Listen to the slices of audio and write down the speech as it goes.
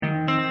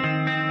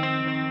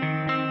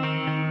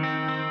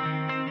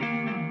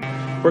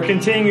We're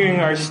continuing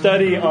our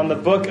study on the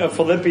book of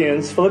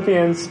Philippians.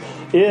 Philippians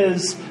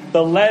is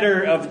the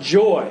letter of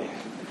joy.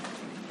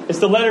 It's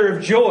the letter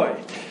of joy.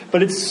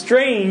 But it's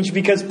strange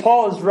because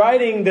Paul is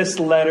writing this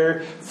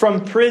letter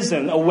from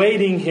prison,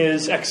 awaiting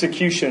his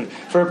execution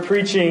for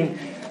preaching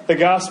the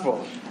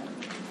gospel.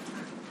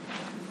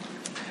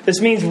 This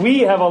means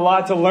we have a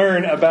lot to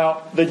learn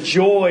about the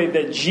joy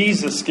that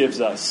Jesus gives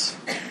us.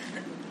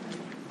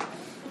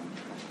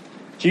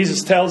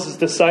 Jesus tells his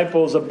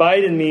disciples,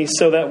 abide in me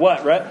so that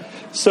what, right?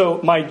 So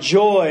my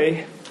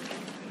joy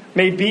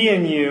may be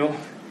in you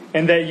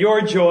and that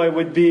your joy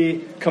would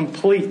be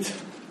complete.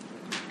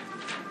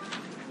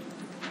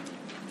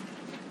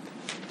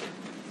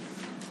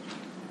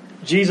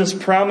 Jesus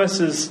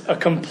promises a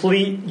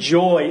complete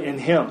joy in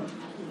him.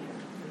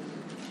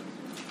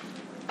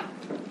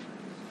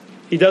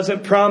 He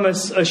doesn't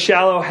promise a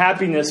shallow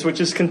happiness which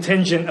is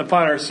contingent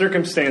upon our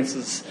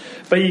circumstances,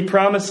 but he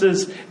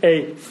promises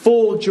a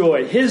full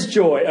joy, his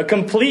joy, a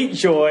complete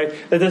joy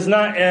that does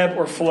not ebb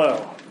or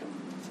flow.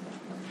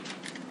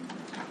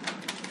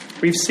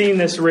 We've seen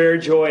this rare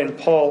joy in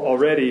Paul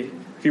already,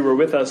 if you were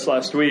with us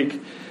last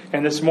week,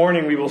 and this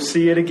morning we will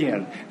see it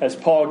again as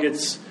Paul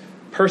gets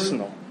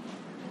personal.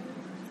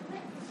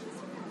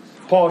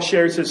 Paul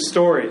shares his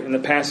story in the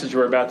passage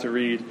we're about to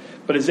read,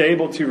 but is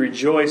able to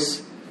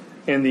rejoice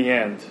in the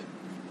end.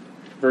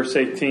 Verse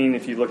 18,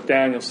 if you look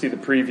down, you'll see the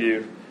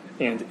preview.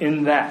 And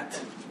in that,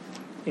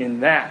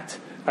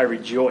 I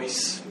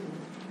rejoice.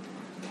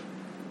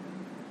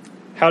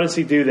 How does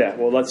he do that?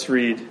 Well, let's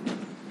read,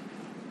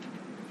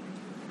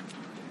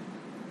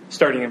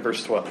 starting in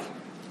verse 12.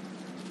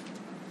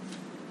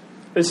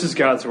 This is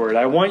God's word.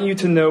 I want you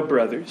to know,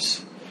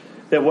 brothers,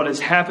 that what has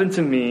happened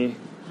to me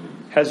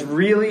has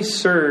really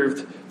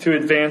served to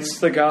advance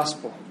the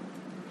gospel,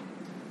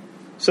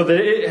 so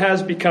that it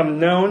has become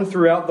known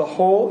throughout the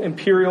whole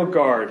imperial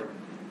guard,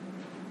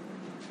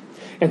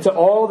 and to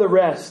all the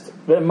rest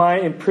that my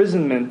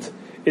imprisonment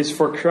is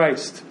for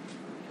Christ.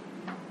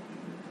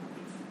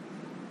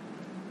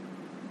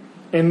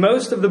 And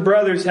most of the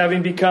brothers,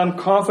 having become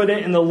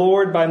confident in the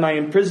Lord by my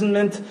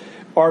imprisonment,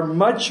 are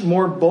much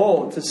more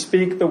bold to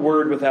speak the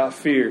word without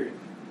fear.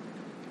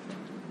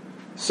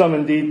 Some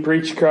indeed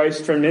preach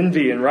Christ from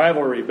envy and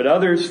rivalry, but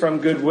others from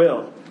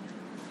goodwill.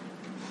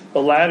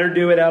 The latter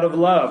do it out of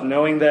love,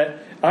 knowing that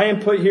I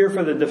am put here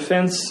for the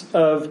defense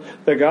of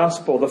the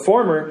gospel. The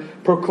former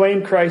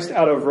proclaim Christ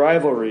out of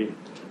rivalry,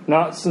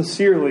 not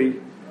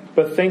sincerely,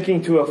 but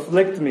thinking to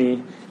afflict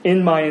me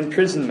in my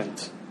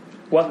imprisonment.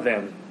 What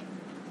then?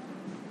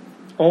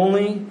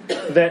 Only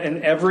that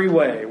in every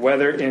way,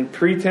 whether in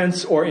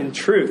pretense or in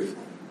truth,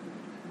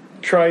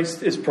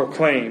 Christ is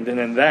proclaimed, and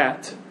in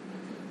that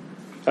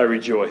I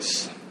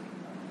rejoice.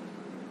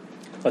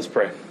 Let's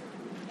pray.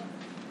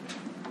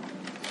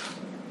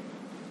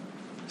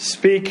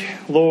 Speak,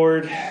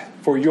 Lord,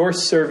 for your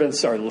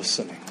servants are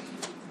listening.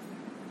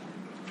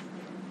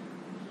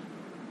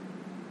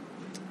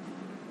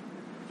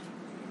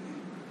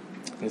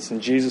 It's in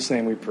Jesus'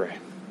 name we pray.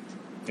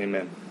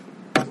 Amen.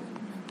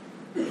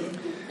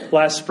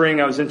 Last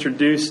spring, I was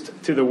introduced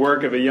to the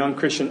work of a young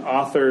Christian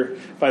author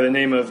by the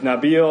name of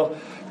Nabil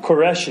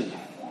Qureshi.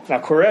 Now,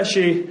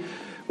 Qureshi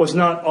was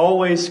not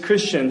always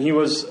Christian. He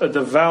was a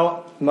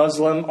devout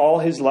Muslim all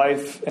his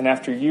life, and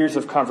after years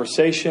of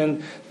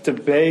conversation,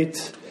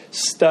 debate,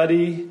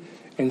 study,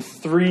 and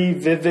 3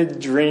 vivid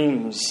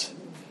dreams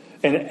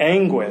and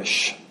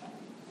anguish,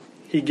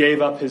 he gave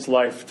up his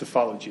life to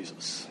follow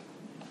Jesus.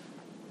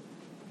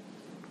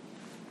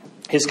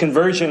 His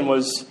conversion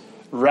was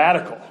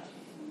radical,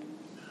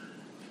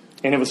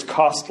 and it was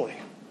costly.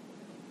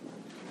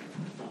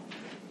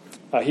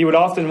 He would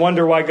often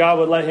wonder why God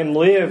would let him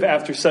live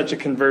after such a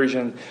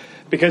conversion,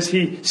 because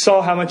he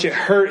saw how much it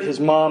hurt his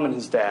mom and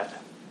his dad.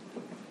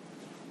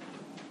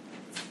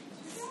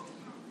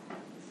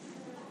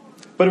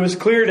 But it was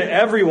clear to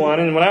everyone,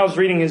 and when I was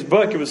reading his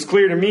book, it was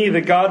clear to me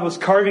that God was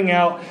carving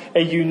out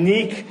a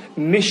unique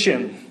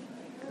mission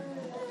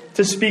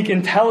to speak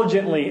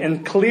intelligently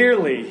and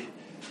clearly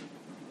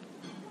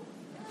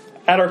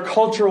at our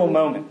cultural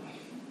moment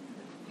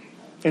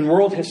in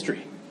world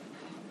history.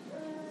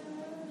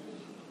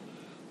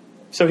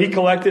 So he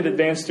collected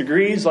advanced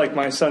degrees like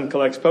my son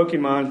collects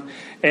Pokemon,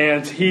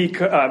 and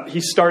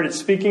he started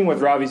speaking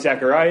with Ravi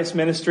Zacharias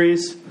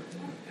Ministries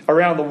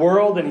around the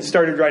world, and he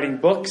started writing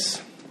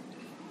books.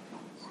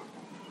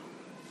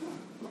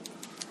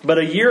 But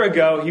a year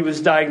ago, he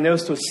was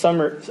diagnosed with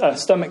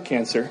stomach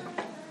cancer.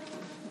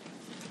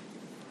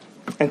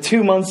 And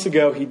 2 months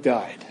ago, he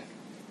died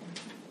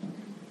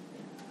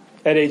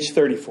at age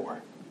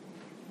 34.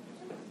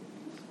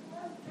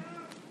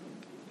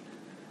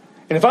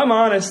 And if I'm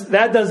honest,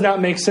 that does not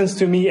make sense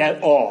to me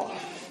at all.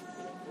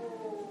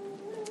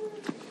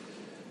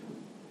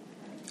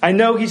 I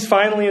know he's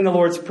finally in the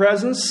Lord's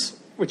presence,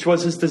 which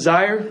was his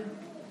desire.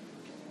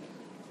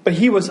 But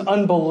he was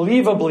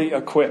unbelievably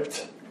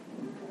equipped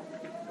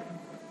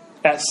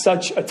at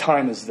such a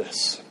time as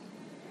this.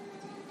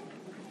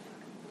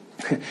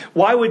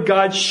 Why would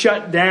God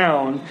shut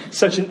down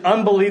such an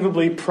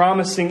unbelievably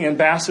promising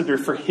ambassador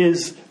for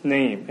His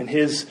name and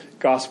His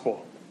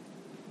gospel?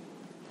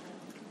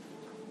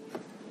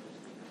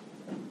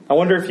 I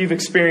wonder if you've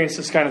experienced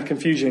this kind of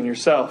confusion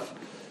yourself.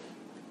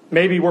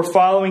 Maybe we're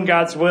following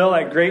God's will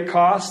at great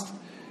cost,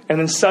 and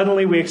then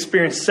suddenly we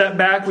experience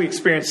setback, we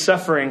experience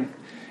suffering,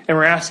 and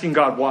we're asking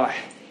God why.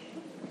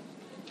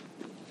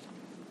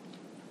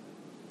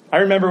 I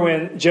remember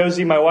when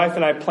Josie, my wife,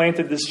 and I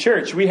planted this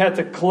church, we had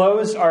to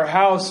close our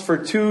house for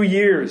 2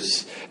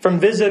 years from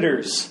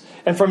visitors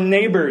and from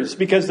neighbors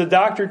because the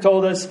doctor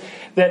told us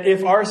that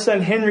if our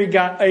son Henry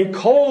got a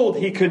cold,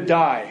 he could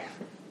die.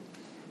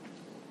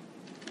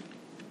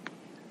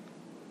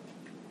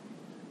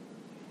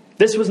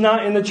 This was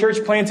not in the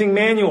church planting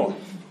manual.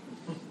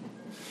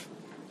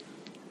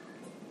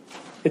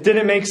 It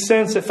didn't make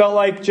sense. It felt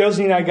like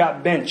Josie and I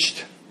got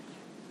benched.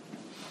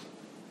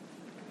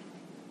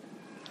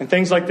 And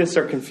things like this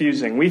are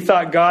confusing. We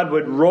thought God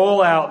would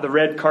roll out the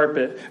red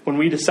carpet when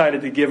we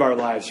decided to give our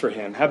lives for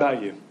Him. How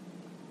about you?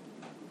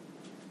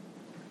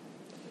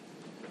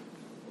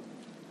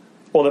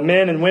 Well, the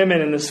men and women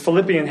in this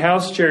Philippian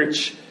house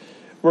church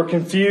were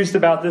confused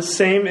about this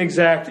same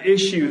exact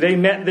issue. They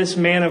met this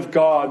man of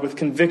God with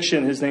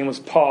conviction. His name was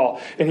Paul,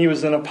 and he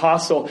was an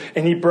apostle,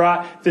 and he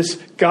brought this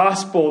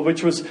gospel,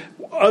 which was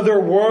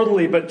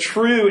otherworldly but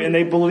true, and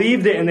they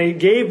believed it, and they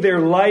gave their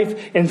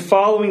life in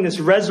following this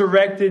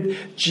resurrected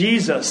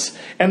Jesus.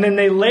 And then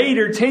they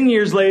later, 10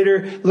 years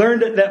later,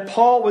 learned that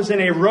Paul was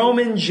in a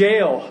Roman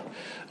jail,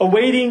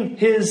 awaiting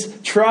his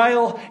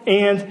trial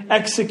and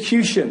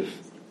execution.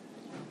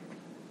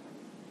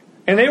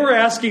 And they were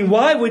asking,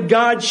 why would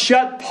God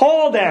shut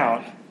Paul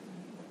down?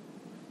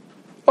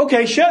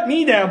 Okay, shut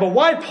me down, but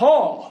why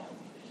Paul?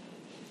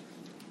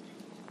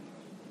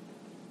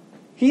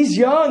 He's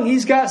young.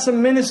 He's got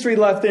some ministry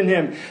left in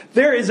him.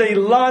 There is a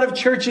lot of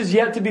churches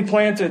yet to be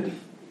planted.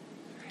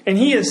 And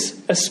he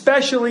is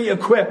especially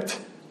equipped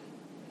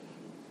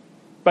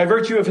by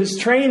virtue of his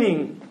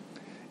training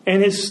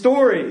and his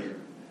story.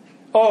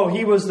 Oh,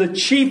 he was the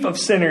chief of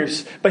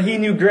sinners, but he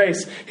knew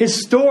grace.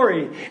 His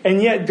story,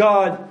 and yet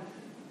God,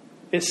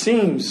 it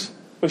seems,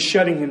 was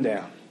shutting him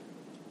down.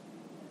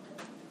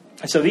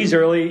 And so these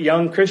early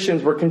young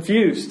Christians were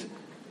confused.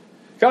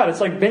 God, it's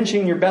like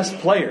benching your best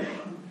player.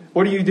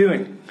 What are you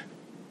doing?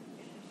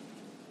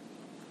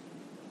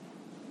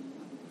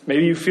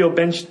 Maybe you feel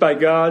benched by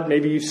God.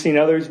 Maybe you've seen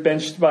others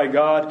benched by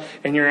God,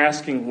 and you're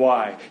asking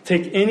why.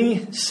 Take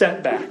any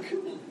setback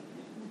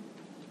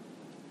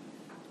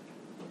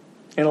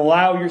and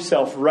allow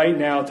yourself right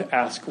now to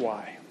ask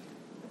why.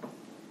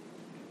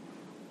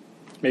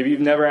 Maybe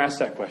you've never asked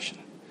that question.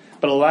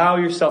 But allow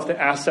yourself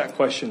to ask that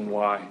question,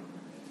 why?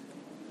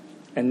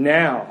 And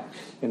now,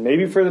 and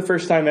maybe for the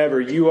first time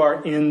ever, you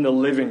are in the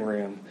living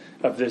room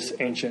of this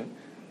ancient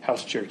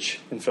house church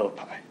in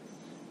Philippi.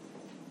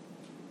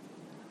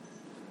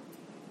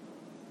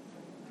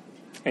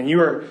 And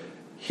you are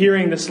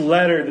hearing this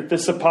letter that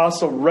this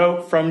apostle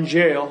wrote from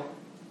jail.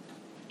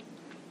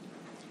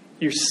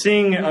 You're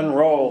seeing it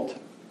unrolled.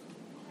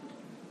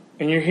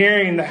 And you're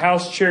hearing the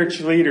house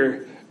church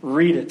leader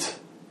read it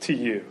to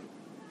you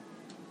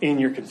in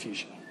your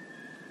confusion.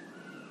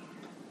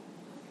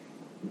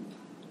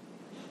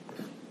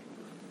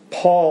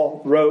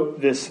 Paul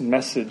wrote this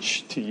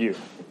message to you.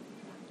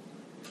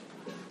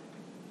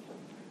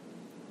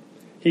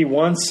 He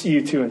wants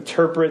you to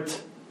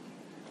interpret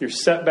your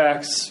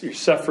setbacks, your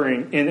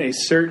suffering in a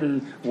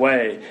certain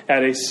way,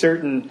 at a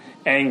certain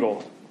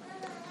angle.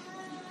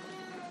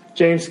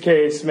 James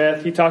K.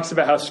 Smith, he talks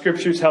about how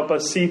scriptures help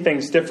us see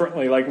things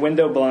differently, like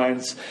window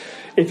blinds.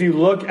 If you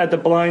look at the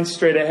blinds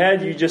straight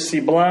ahead, you just see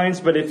blinds.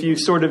 But if you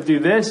sort of do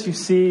this, you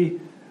see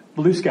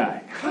blue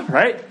sky,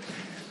 right?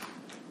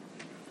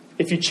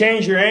 If you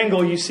change your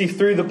angle, you see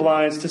through the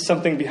blinds to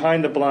something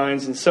behind the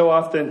blinds. And so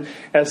often,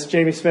 as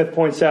Jamie Smith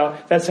points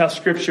out, that's how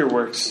Scripture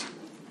works.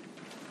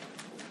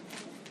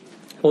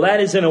 Well,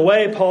 that is in a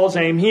way Paul's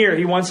aim here.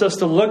 He wants us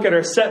to look at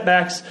our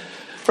setbacks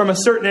from a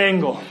certain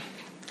angle,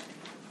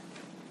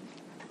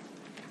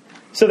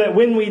 so that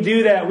when we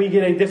do that, we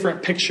get a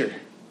different picture.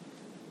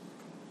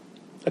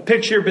 A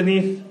picture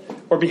beneath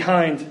or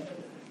behind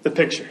the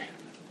picture.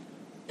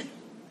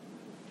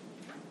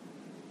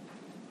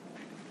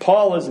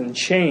 Paul is in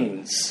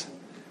chains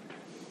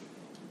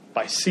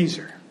by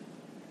Caesar,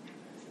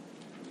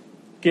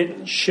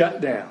 getting shut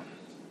down.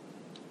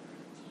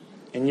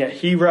 And yet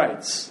he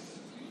writes,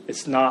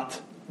 it's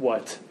not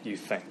what you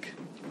think.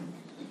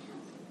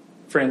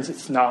 Friends,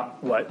 it's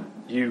not what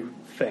you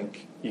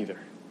think either.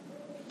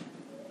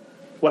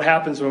 What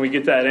happens when we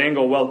get that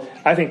angle? Well,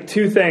 I think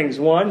two things.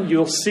 One,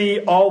 you'll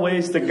see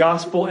always the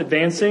gospel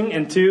advancing.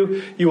 And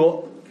two, you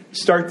will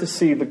start to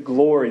see the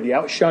glory, the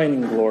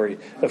outshining glory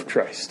of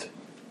Christ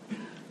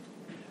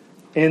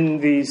in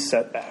these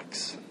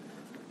setbacks.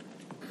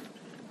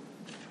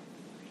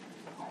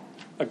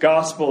 A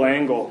gospel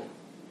angle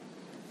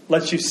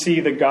lets you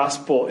see the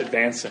gospel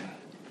advancing.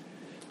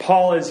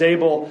 Paul is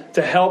able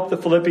to help the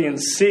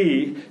Philippians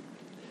see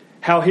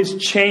how his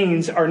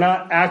chains are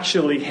not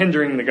actually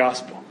hindering the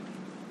gospel.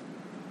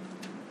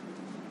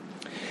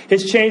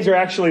 His chains are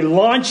actually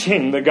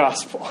launching the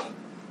gospel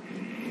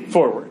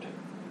forward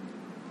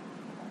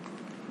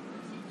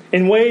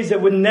in ways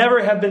that would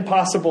never have been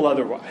possible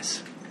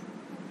otherwise.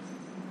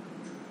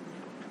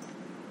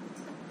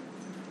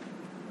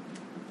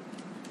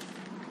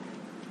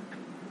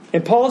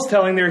 And Paul's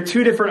telling there are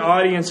two different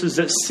audiences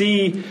that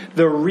see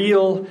the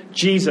real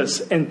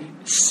Jesus and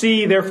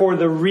see, therefore,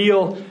 the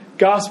real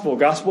gospel.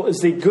 Gospel is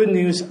the good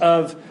news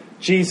of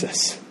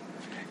Jesus.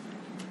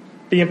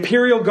 The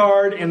imperial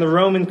guard and the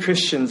Roman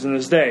Christians in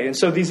this day. And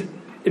so these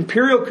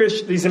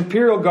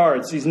imperial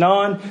guards, these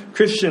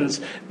non-Christians,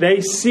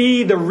 they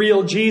see the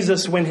real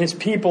Jesus when his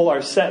people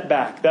are set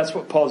back. That's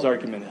what Paul's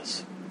argument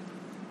is.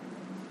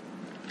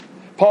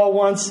 Paul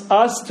wants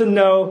us to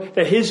know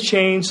that his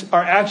chains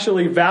are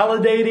actually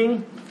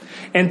validating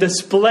and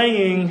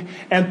displaying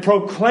and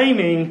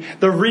proclaiming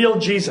the real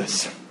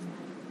Jesus.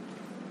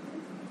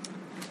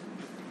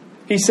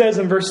 He says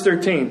in verse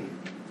 13,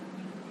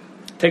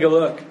 take a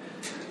look,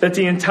 that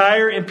the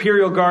entire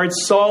imperial guard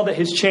saw that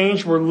his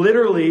chains were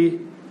literally,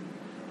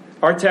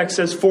 our text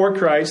says for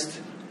Christ.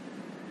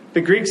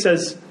 The Greek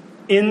says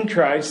in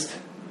Christ.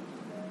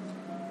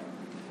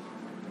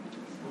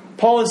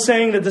 Paul is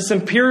saying that this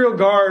imperial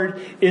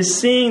guard is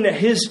seeing that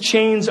his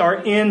chains are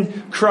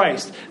in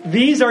Christ.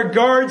 These are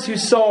guards who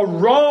saw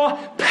raw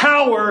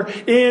power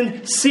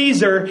in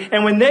Caesar.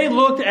 And when they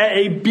looked at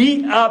a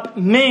beat up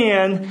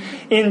man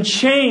in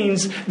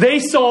chains, they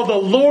saw the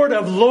Lord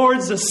of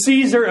Lords, the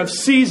Caesar of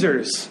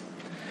Caesars.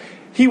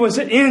 He was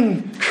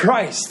in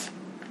Christ.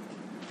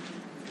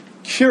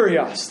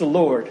 Kyrios, the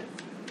Lord.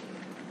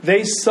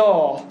 They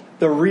saw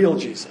the real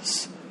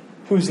Jesus,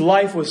 whose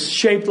life was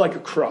shaped like a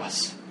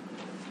cross,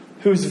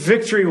 whose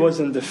victory was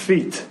in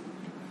defeat,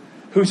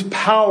 whose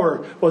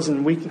power was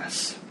in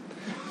weakness.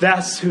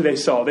 That's who they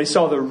saw. They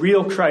saw the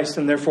real Christ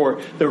and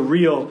therefore the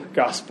real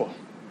gospel.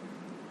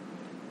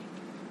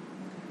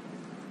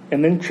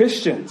 And then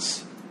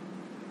Christians,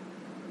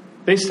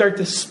 they start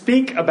to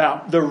speak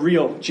about the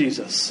real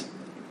Jesus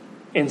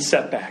in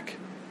setback.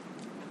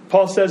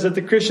 Paul says that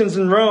the Christians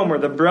in Rome, or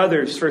the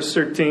brothers, verse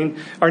 13,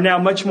 are now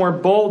much more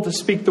bold to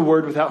speak the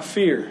word without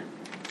fear.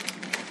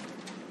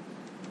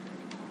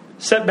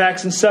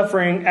 Setbacks and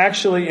suffering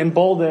actually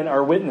embolden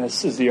our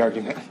witness, is the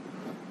argument.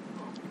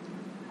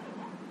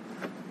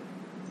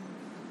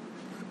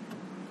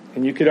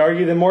 And you could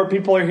argue that more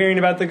people are hearing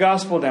about the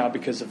gospel now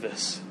because of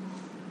this.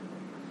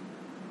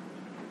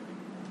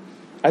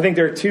 I think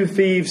there are two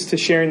thieves to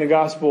sharing the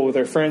gospel with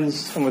our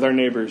friends and with our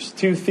neighbors.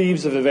 Two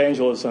thieves of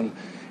evangelism.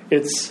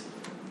 It's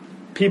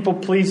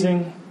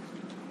people-pleasing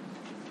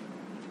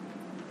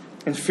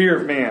and fear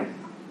of man.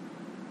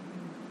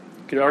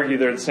 You could argue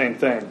they're the same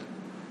thing.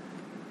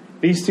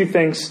 These two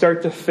things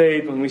start to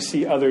fade when we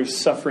see others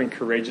suffering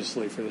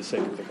courageously for the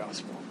sake of the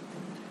gospel.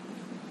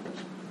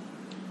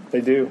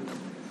 They do.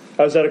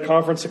 I was at a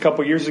conference a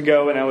couple years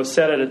ago, and I was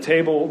sat at a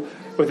table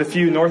with a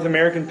few North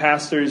American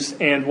pastors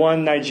and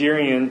one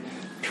Nigerian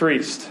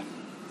priest.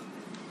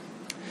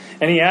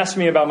 And he asked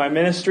me about my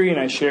ministry, and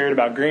I shared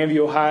about Grandview,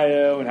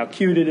 Ohio, and how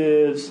cute it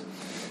is.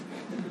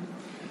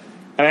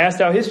 And I asked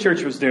how his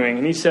church was doing,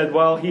 and he said,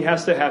 well, he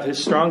has to have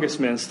his strongest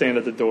men stand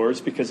at the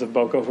doors because of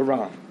Boko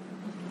Haram.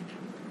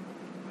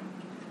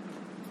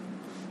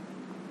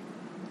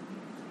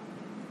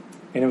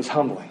 And it was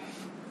humbling,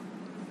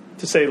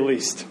 to say the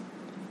least.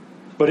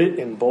 But it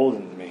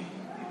emboldened me.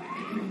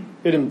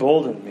 It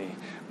emboldened me.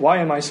 Why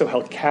am I so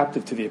held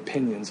captive to the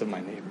opinions of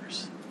my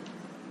neighbors?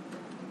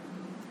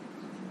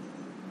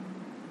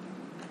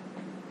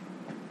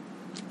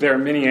 There are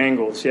many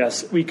angles.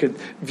 Yes, we could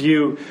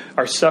view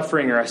our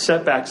suffering or our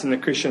setbacks in the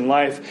Christian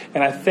life.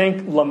 And I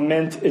think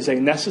lament is a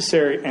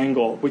necessary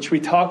angle, which we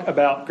talk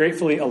about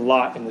gratefully a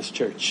lot in this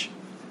church.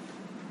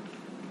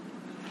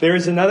 There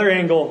is another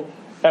angle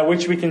at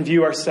which we can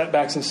view our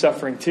setbacks and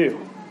suffering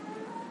too.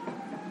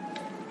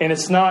 And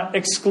it's not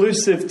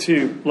exclusive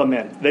to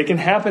lament. They can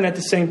happen at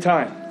the same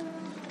time.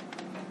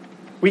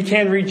 We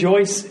can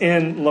rejoice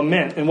in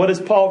lament. And what does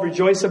Paul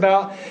rejoice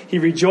about? He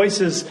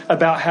rejoices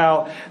about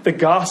how the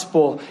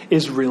gospel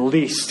is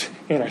released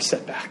in our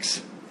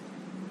setbacks,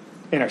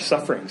 in our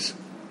sufferings.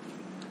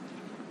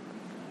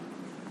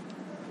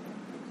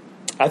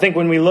 I think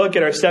when we look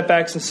at our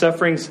setbacks and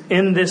sufferings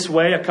in this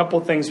way, a couple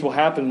things will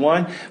happen.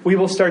 One, we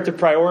will start to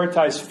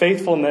prioritize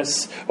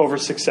faithfulness over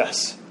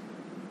success.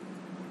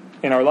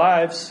 In our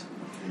lives,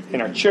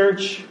 in our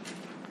church,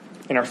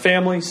 in our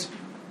families.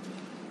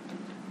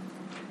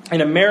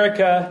 In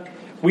America,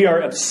 we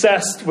are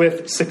obsessed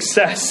with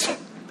success.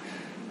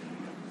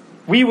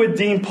 We would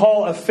deem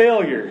Paul a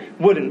failure,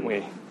 wouldn't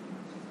we?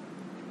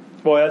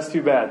 Boy, that's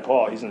too bad.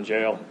 Paul, he's in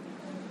jail.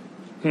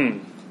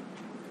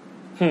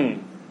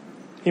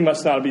 He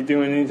must not be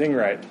doing anything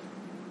right.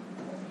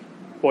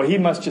 Boy, he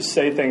must just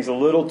say things a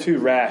little too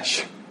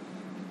rash.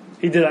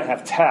 He did not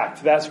have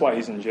tact. That's why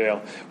he's in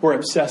jail. We're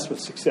obsessed with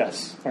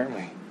success, aren't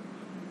we?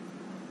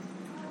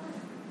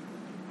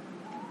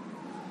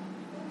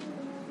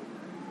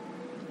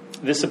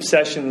 This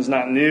obsession is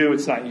not new.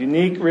 It's not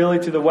unique, really,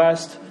 to the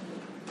West.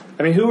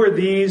 I mean, who are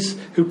these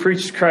who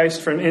preached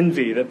Christ from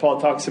envy that Paul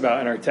talks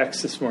about in our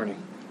text this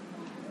morning?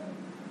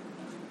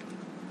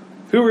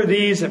 Who are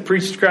these that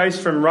preached Christ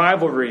from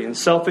rivalry and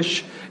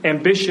selfish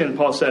ambition,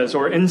 Paul says,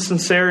 or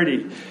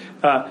insincerity,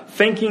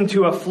 thinking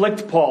to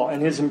afflict Paul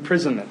in his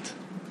imprisonment?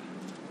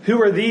 Who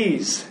are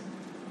these?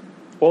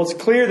 Well, it's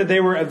clear that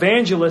they were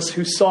evangelists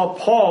who saw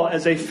Paul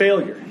as a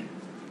failure.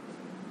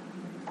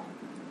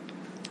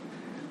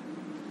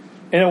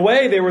 In a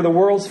way, they were the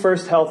world's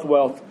first health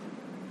wealth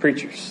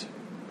preachers.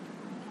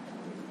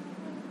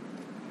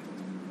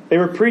 They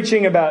were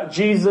preaching about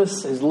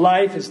Jesus, his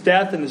life, his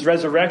death, and his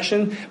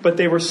resurrection, but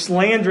they were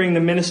slandering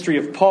the ministry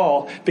of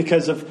Paul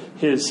because of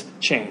his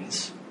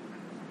chains.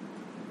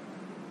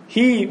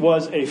 He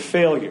was a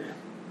failure.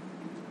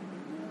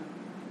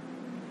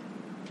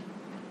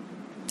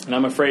 And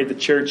I'm afraid the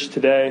church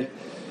today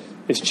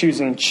is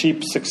choosing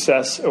cheap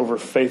success over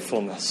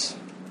faithfulness.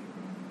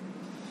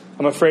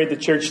 I'm afraid the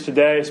church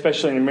today,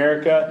 especially in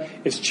America,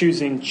 is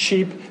choosing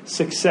cheap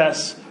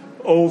success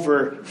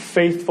over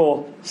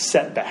faithful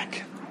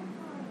setback.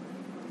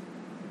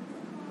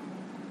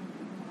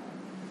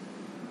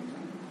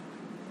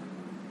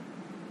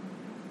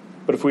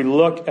 But if we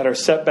look at our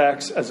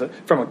setbacks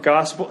from a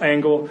gospel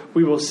angle,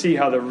 we will see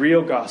how the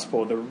real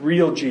gospel, the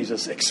real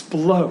Jesus,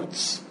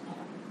 explodes,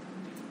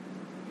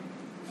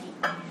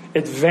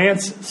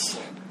 advances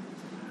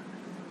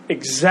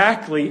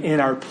exactly in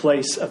our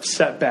place of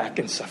setback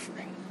and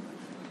suffering.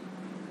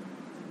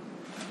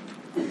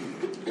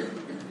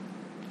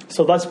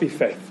 So let's be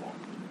faithful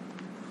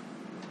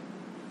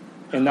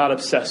and not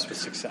obsessed with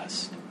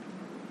success.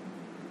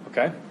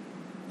 Okay?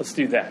 Let's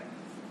do that.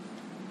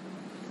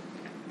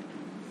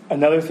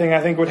 Another thing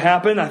I think would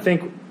happen, I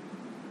think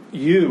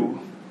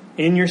you,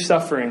 in your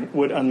suffering,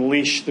 would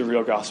unleash the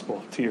real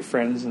gospel to your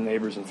friends and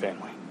neighbors and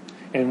family.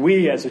 And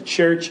we as a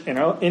church, in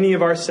any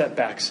of our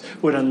setbacks,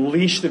 would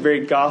unleash the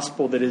very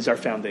gospel that is our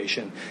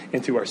foundation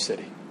into our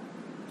city.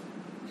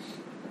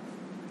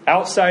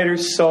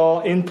 Outsiders saw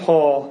in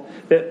Paul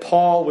that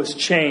Paul was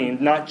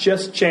chained, not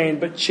just chained,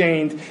 but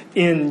chained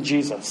in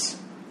Jesus.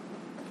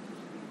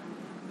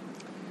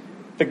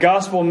 The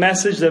gospel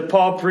message that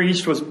Paul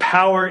preached was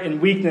power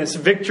in weakness,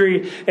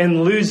 victory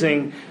in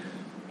losing.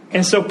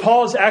 And so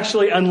Paul is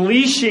actually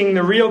unleashing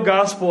the real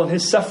gospel in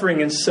his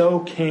suffering, and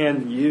so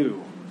can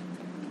you.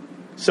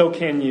 So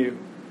can you.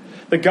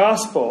 The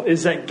gospel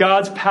is that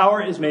God's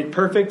power is made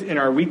perfect in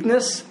our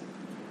weakness.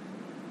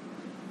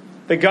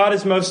 That God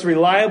is most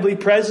reliably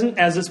present,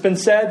 as it's been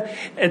said,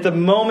 at the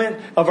moment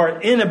of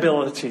our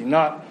inability,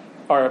 not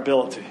our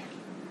ability.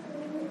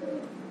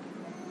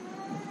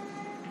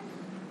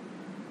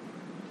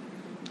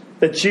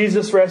 That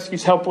Jesus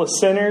rescues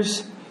helpless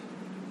sinners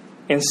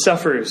and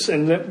sufferers,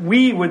 and that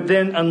we would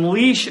then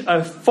unleash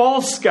a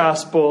false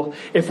gospel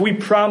if we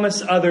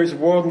promise others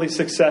worldly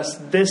success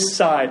this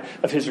side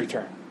of his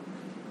return.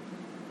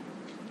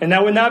 And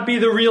that would not be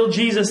the real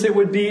Jesus. It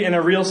would be, in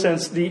a real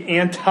sense, the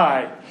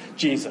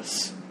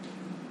anti-Jesus.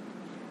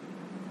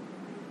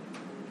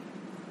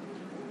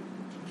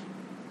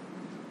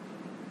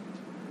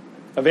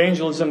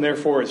 Evangelism,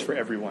 therefore, is for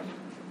everyone.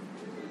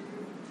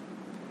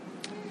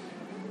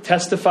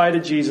 Testify to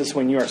Jesus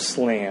when you are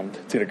slammed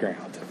to the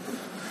ground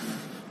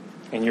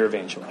and you're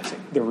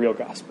evangelizing the real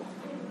gospel.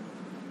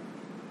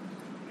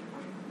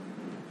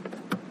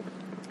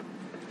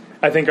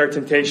 I think our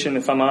temptation,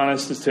 if I'm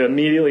honest, is to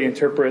immediately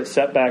interpret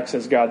setbacks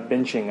as God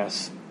benching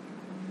us.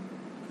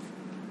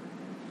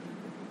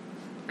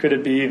 Could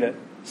it be that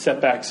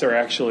setbacks are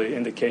actually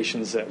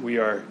indications that we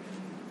are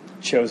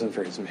chosen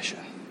for his mission?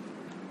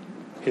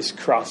 His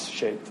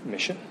cross-shaped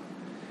mission.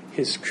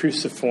 His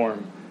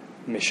cruciform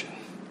mission.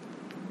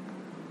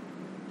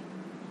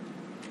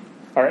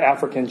 Our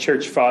African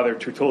church father,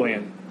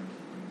 Tertullian,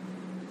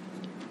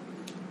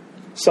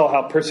 saw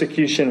how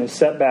persecution and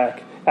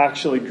setback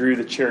actually grew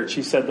the church.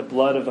 He said the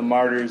blood of the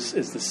martyrs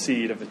is the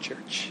seed of the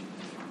church.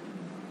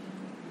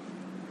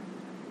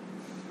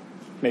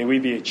 May we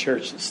be a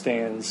church that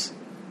stands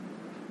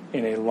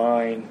in a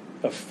line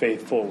of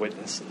faithful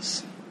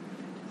witnesses.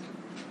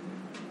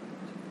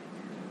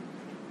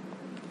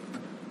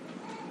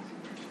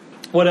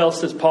 What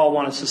else does Paul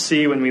want us to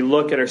see when we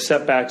look at our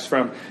setbacks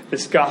from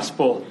this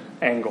gospel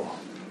angle?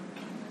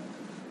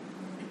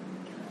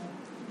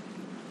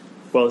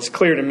 Well, it's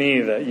clear to me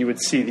that you would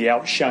see the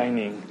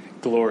outshining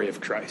glory of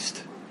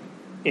Christ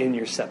in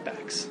your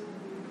setbacks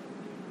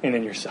and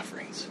in your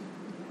sufferings.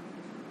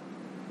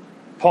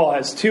 Paul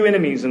has two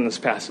enemies in this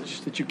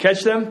passage. Did you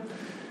catch them?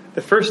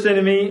 The first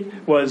enemy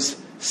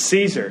was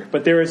Caesar,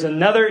 but there is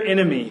another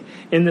enemy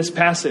in this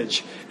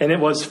passage, and it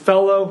was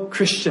fellow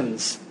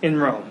Christians in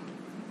Rome.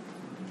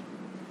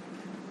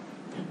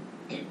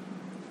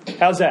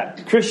 How's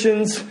that?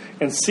 Christians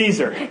and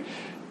Caesar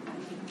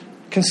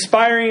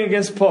conspiring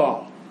against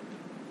Paul.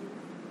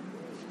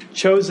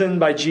 Chosen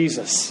by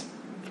Jesus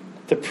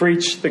to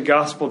preach the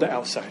gospel to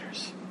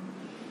outsiders.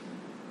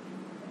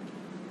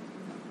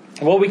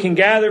 What we can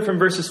gather from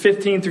verses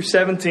 15 through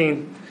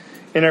 17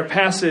 in our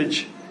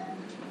passage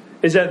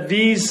is that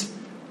these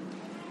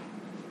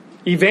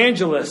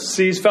Evangelists,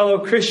 these fellow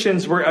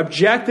Christians, were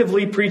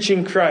objectively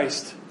preaching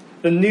Christ,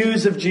 the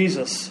news of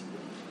Jesus.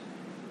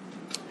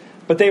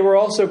 But they were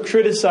also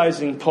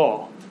criticizing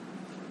Paul.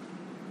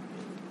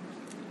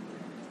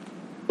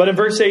 But in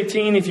verse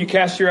 18, if you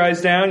cast your eyes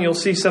down, you'll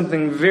see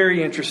something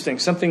very interesting,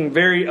 something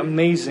very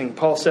amazing.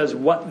 Paul says,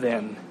 "What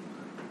then?"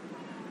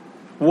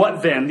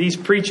 What then? These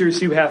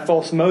preachers who have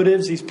false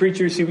motives, these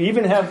preachers who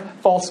even have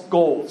false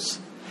goals.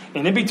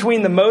 And in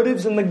between the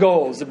motives and the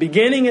goals, the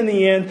beginning and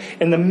the end,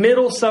 in the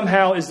middle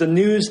somehow is the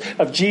news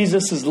of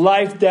Jesus'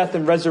 life, death,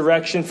 and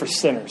resurrection for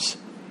sinners.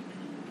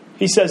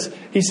 He says,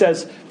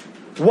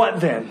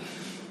 "What then?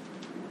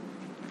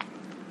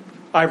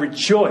 I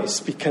rejoice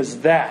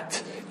because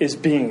that is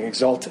being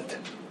exalted."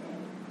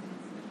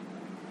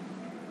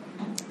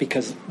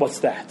 Because what's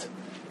that?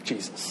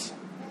 Jesus.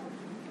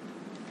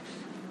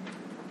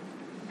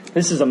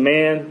 This is a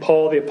man,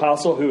 Paul the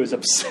Apostle, who is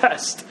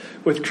obsessed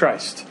with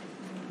Christ.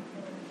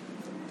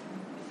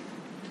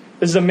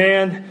 This is a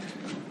man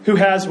who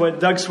has what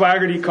Doug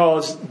Swaggerty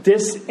calls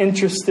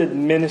disinterested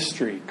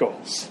ministry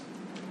goals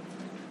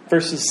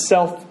versus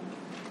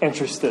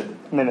self-interested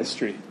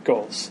ministry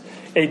goals.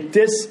 A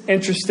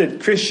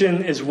disinterested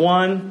Christian is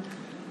one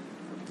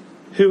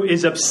who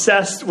is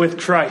obsessed with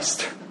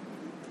Christ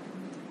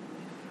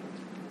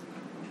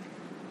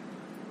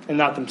and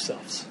not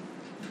themselves.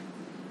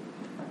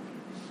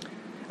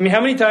 I mean,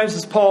 how many times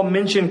does Paul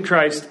mention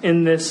Christ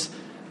in this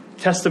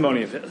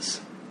testimony of his?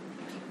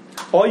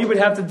 All you would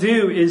have to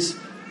do is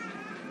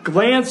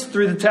glance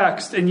through the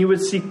text and you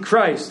would see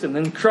Christ, and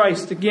then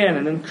Christ again,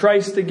 and then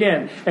Christ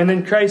again, and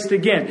then Christ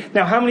again.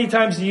 Now, how many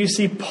times do you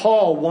see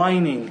Paul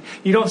whining?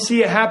 You don't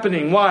see it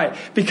happening. Why?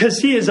 Because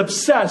he is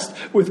obsessed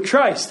with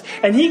Christ.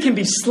 And he can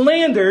be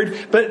slandered,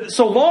 but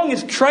so long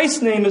as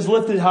Christ's name is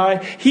lifted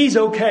high, he's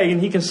okay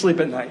and he can sleep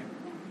at night.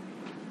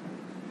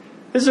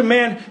 This is a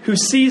man who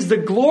sees the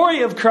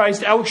glory of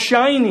Christ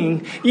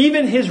outshining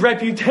even his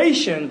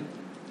reputation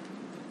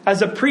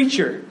as a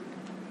preacher.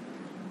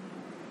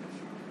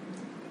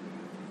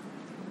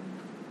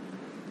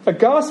 A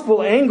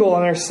gospel angle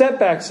on our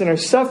setbacks and our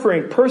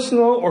suffering,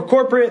 personal or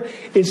corporate,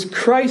 is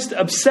Christ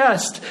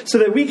obsessed, so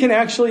that we can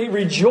actually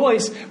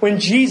rejoice when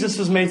Jesus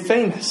is made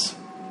famous.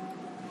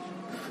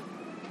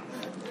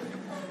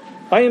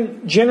 I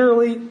am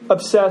generally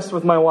obsessed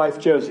with my wife,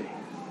 Josie.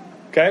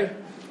 Okay?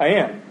 I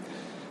am.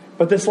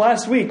 But this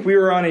last week, we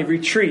were on a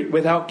retreat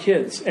without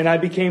kids, and I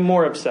became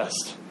more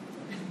obsessed.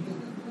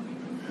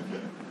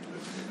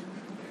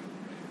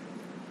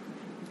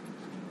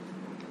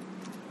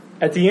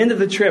 At the end of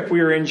the trip, we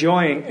were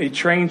enjoying a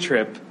train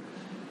trip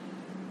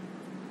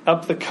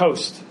up the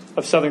coast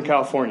of Southern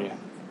California.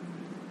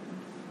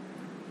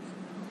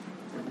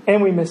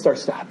 And we missed our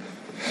stop.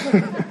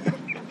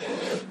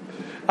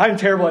 I'm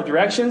terrible at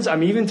directions.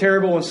 I'm even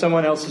terrible when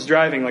someone else is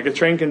driving, like a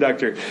train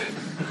conductor.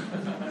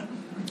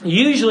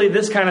 Usually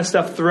this kind of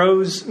stuff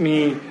throws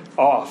me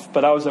off,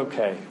 but I was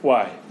okay.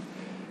 Why?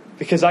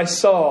 Because I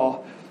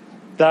saw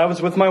that I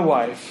was with my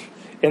wife,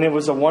 and it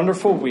was a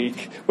wonderful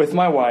week with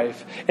my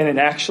wife, and it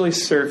actually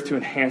served to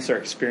enhance our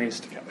experience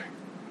together.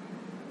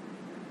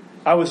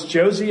 I was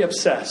Josie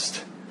obsessed,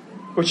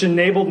 which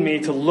enabled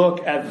me to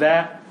look at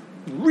that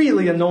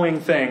really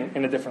annoying thing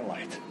in a different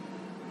light.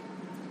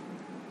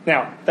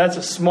 Now, that's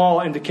a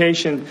small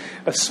indication,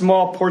 a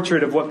small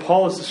portrait of what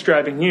Paul is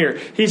describing here.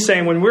 He's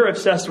saying when we're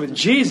obsessed with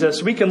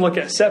Jesus, we can look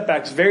at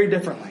setbacks very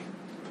differently.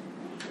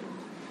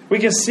 We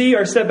can see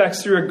our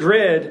setbacks through a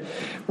grid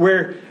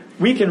where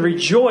we can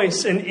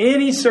rejoice in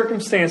any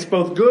circumstance,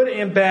 both good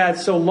and bad,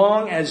 so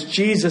long as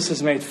Jesus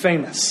is made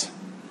famous.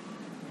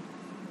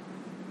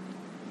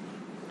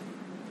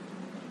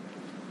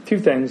 Two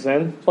things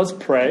then. Let's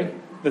pray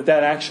that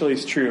actually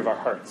is true of our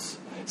hearts.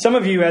 Some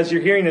of you, as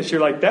you're hearing this,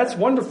 you're like, that's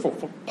wonderful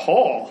for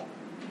Paul.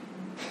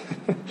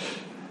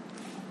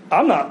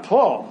 I'm not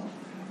Paul.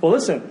 Well,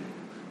 listen,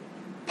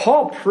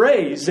 Paul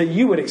prays that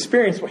you would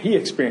experience what he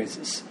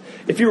experiences.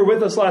 If you were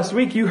with us last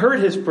week, you heard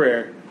his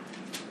prayer.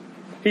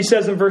 He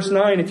says in verse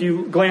 9, if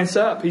you glance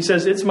up, he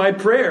says, it's my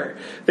prayer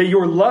that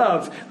your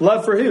love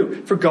for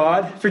who? For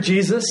God, for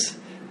Jesus,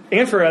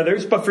 and for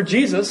others, but for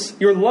Jesus,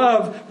 your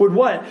love would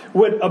what?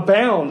 Would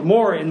abound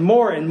more and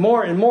more and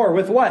more and more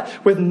with what?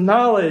 With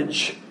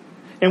knowledge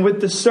and with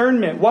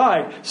discernment.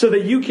 Why? So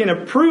that you can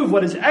approve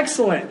what is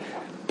excellent.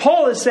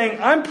 Paul is saying,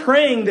 I'm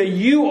praying that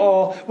you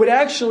all would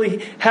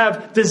actually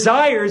have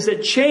desires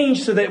that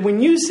change so that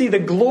when you see the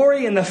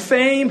glory and the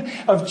fame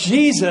of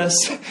Jesus,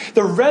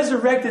 the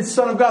resurrected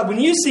Son of God,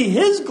 when you see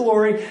His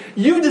glory,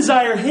 you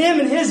desire Him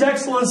and His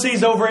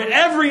excellencies over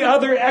every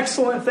other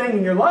excellent thing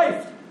in your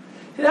life.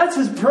 That's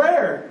his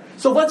prayer.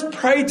 So let's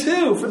pray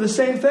too for the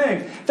same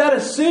thing. That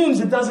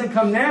assumes it doesn't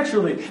come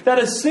naturally. That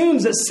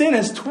assumes that sin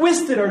has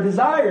twisted our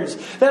desires.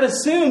 That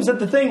assumes that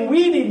the thing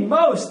we need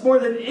most, more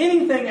than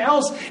anything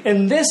else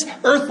in this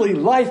earthly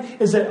life,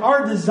 is that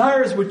our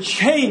desires would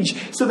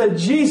change so that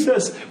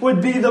Jesus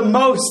would be the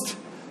most.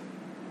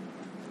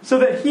 So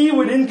that He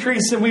would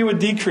increase and we would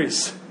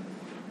decrease.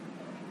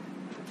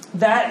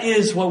 That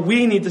is what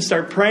we need to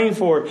start praying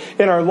for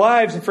in our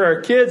lives and for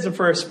our kids and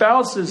for our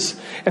spouses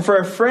and for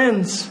our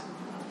friends.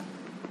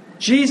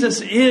 Jesus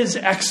is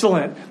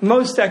excellent,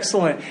 most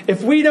excellent.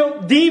 If we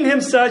don't deem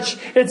him such,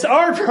 it's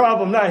our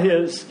problem, not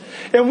his.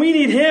 And we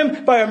need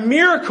him by a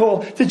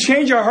miracle to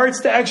change our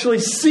hearts to actually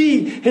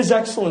see his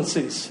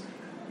excellencies.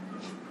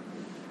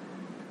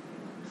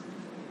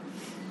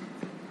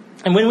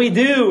 And when we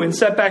do and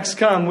setbacks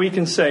come, we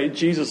can say,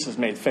 Jesus is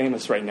made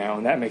famous right now,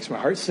 and that makes my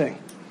heart sing.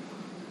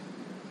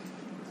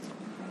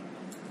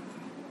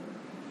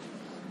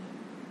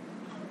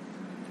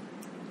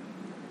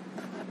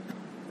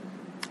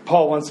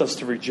 Paul wants us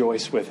to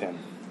rejoice with him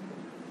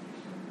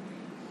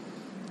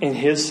in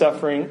his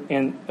suffering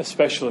and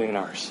especially in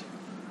ours.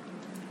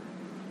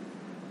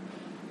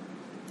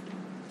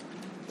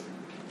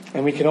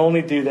 And we can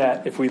only do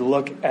that if we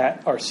look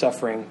at our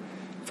suffering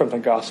from the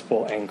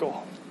gospel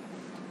angle.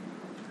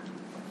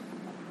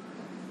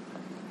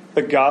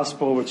 The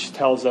gospel which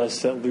tells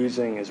us that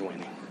losing is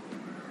winning.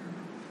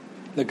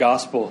 The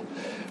gospel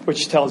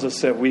which tells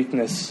us that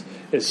weakness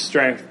is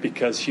strength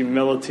because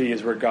humility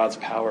is where God's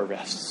power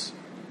rests.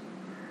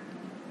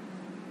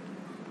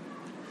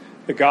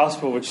 The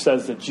gospel which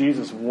says that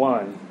Jesus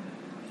won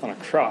on a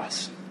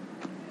cross,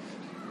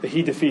 that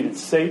he defeated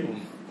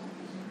Satan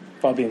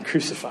while being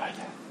crucified,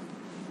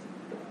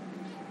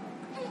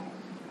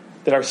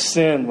 that our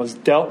sin was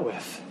dealt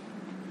with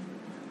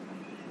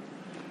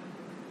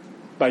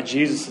by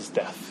Jesus'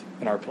 death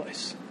in our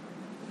place,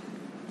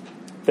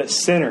 that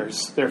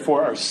sinners,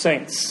 therefore, are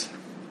saints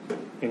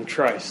in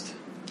Christ,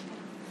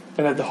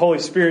 and that the Holy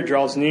Spirit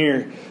draws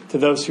near to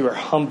those who are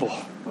humble,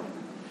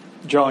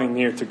 drawing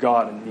near to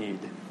God in need.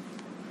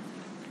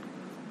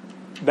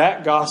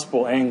 That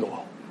gospel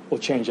angle will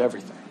change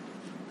everything.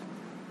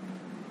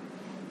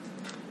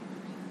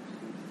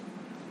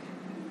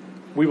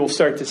 We will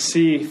start to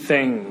see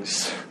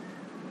things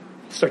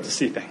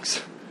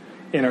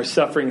in our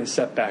suffering and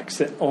setbacks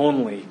that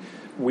only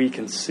we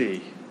can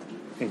see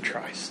in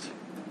Christ.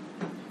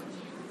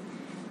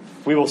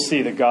 We will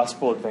see the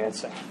gospel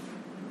advancing.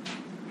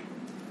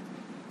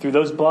 Through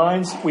those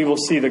blinds, we will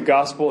see the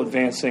gospel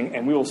advancing,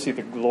 and we will see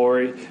the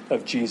glory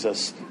of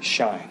Jesus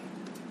shine.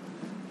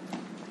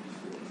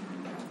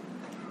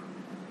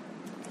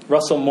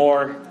 Russell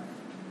Moore,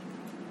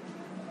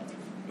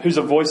 who's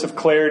a voice of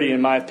clarity, in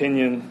my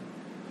opinion,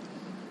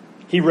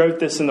 he wrote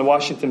this in the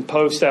Washington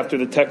Post after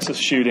the Texas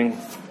shooting.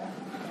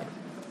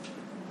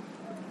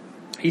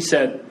 He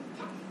said,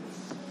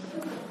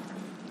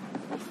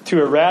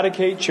 "To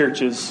eradicate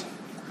churches,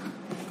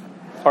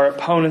 our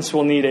opponents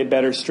will need a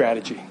better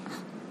strategy."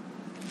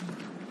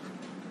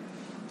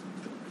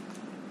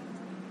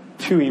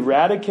 To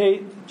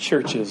eradicate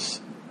churches,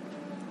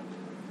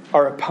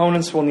 our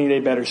opponents will need a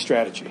better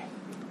strategy.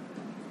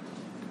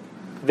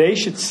 They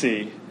should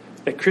see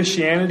that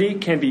Christianity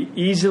can be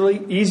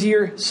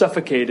easier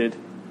suffocated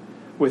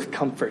with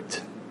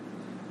comfort.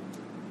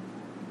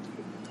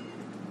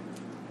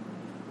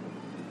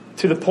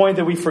 To the point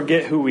that we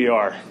forget who we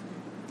are,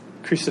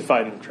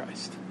 crucified in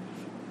Christ.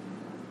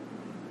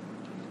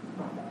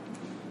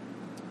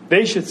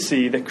 They should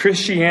see that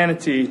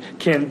Christianity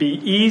can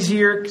be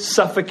easier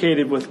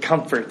suffocated with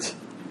comfort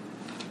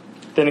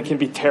than it can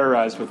be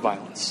terrorized with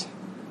violence.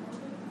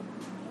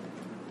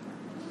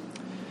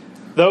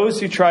 Those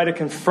who try to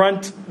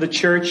confront the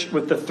church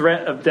with the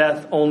threat of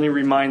death only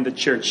remind the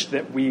church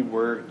that we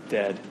were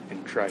dead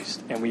in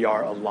Christ and we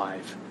are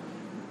alive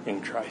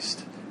in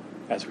Christ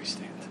as we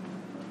stand.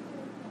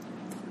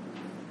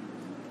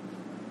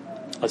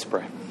 Let's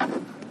pray.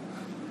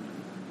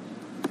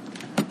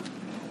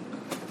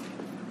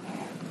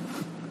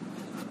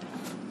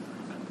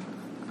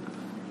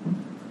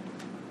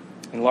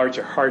 Enlarge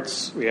our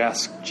hearts, we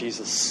ask,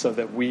 Jesus, so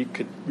that we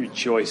could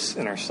rejoice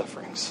in our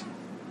sufferings.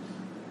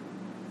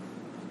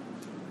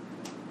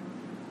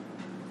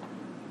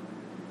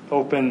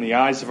 Open the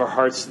eyes of our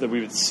hearts so that we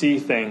would see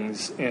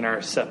things in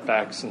our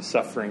setbacks and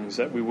sufferings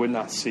that we would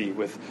not see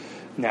with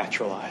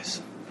natural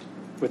eyes,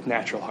 with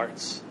natural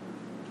hearts.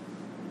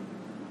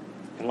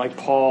 And like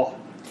Paul,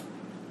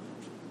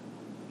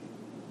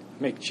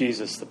 make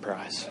Jesus the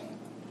prize.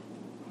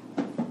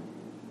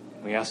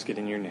 We ask it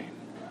in your name.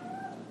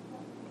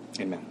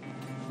 Amen.